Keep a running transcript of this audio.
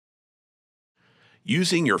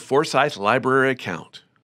Using your Forsyth Library account.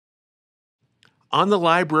 On the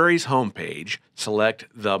library's homepage, select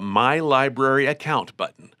the My Library Account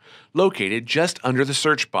button, located just under the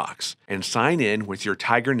search box, and sign in with your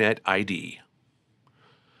TigerNet ID.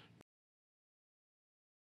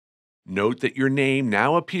 Note that your name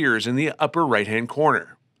now appears in the upper right-hand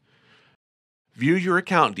corner. View your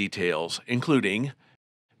account details, including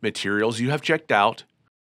materials you have checked out,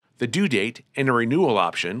 the due date and a renewal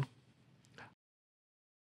option,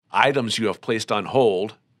 items you have placed on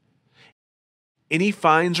hold, any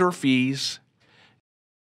fines or fees,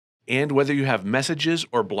 and whether you have messages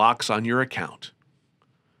or blocks on your account.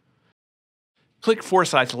 Click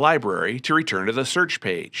Forsyth Library to return to the search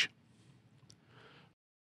page.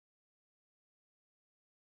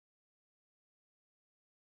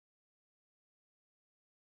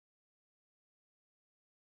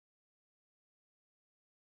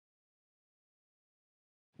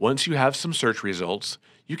 Once you have some search results,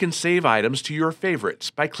 you can save items to your favorites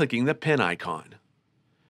by clicking the pen icon.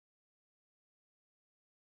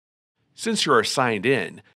 Since you are signed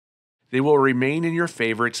in, they will remain in your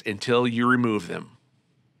favorites until you remove them.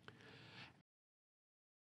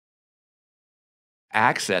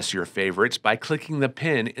 Access your favorites by clicking the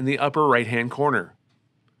pen in the upper right-hand corner.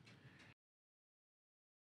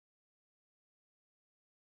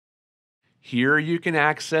 Here you can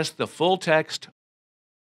access the full text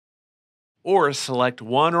or select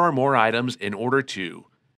one or more items in order to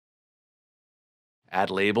add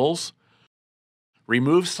labels,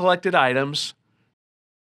 remove selected items,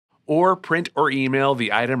 or print or email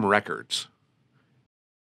the item records.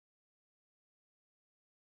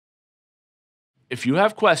 If you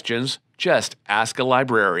have questions, just ask a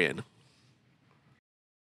librarian.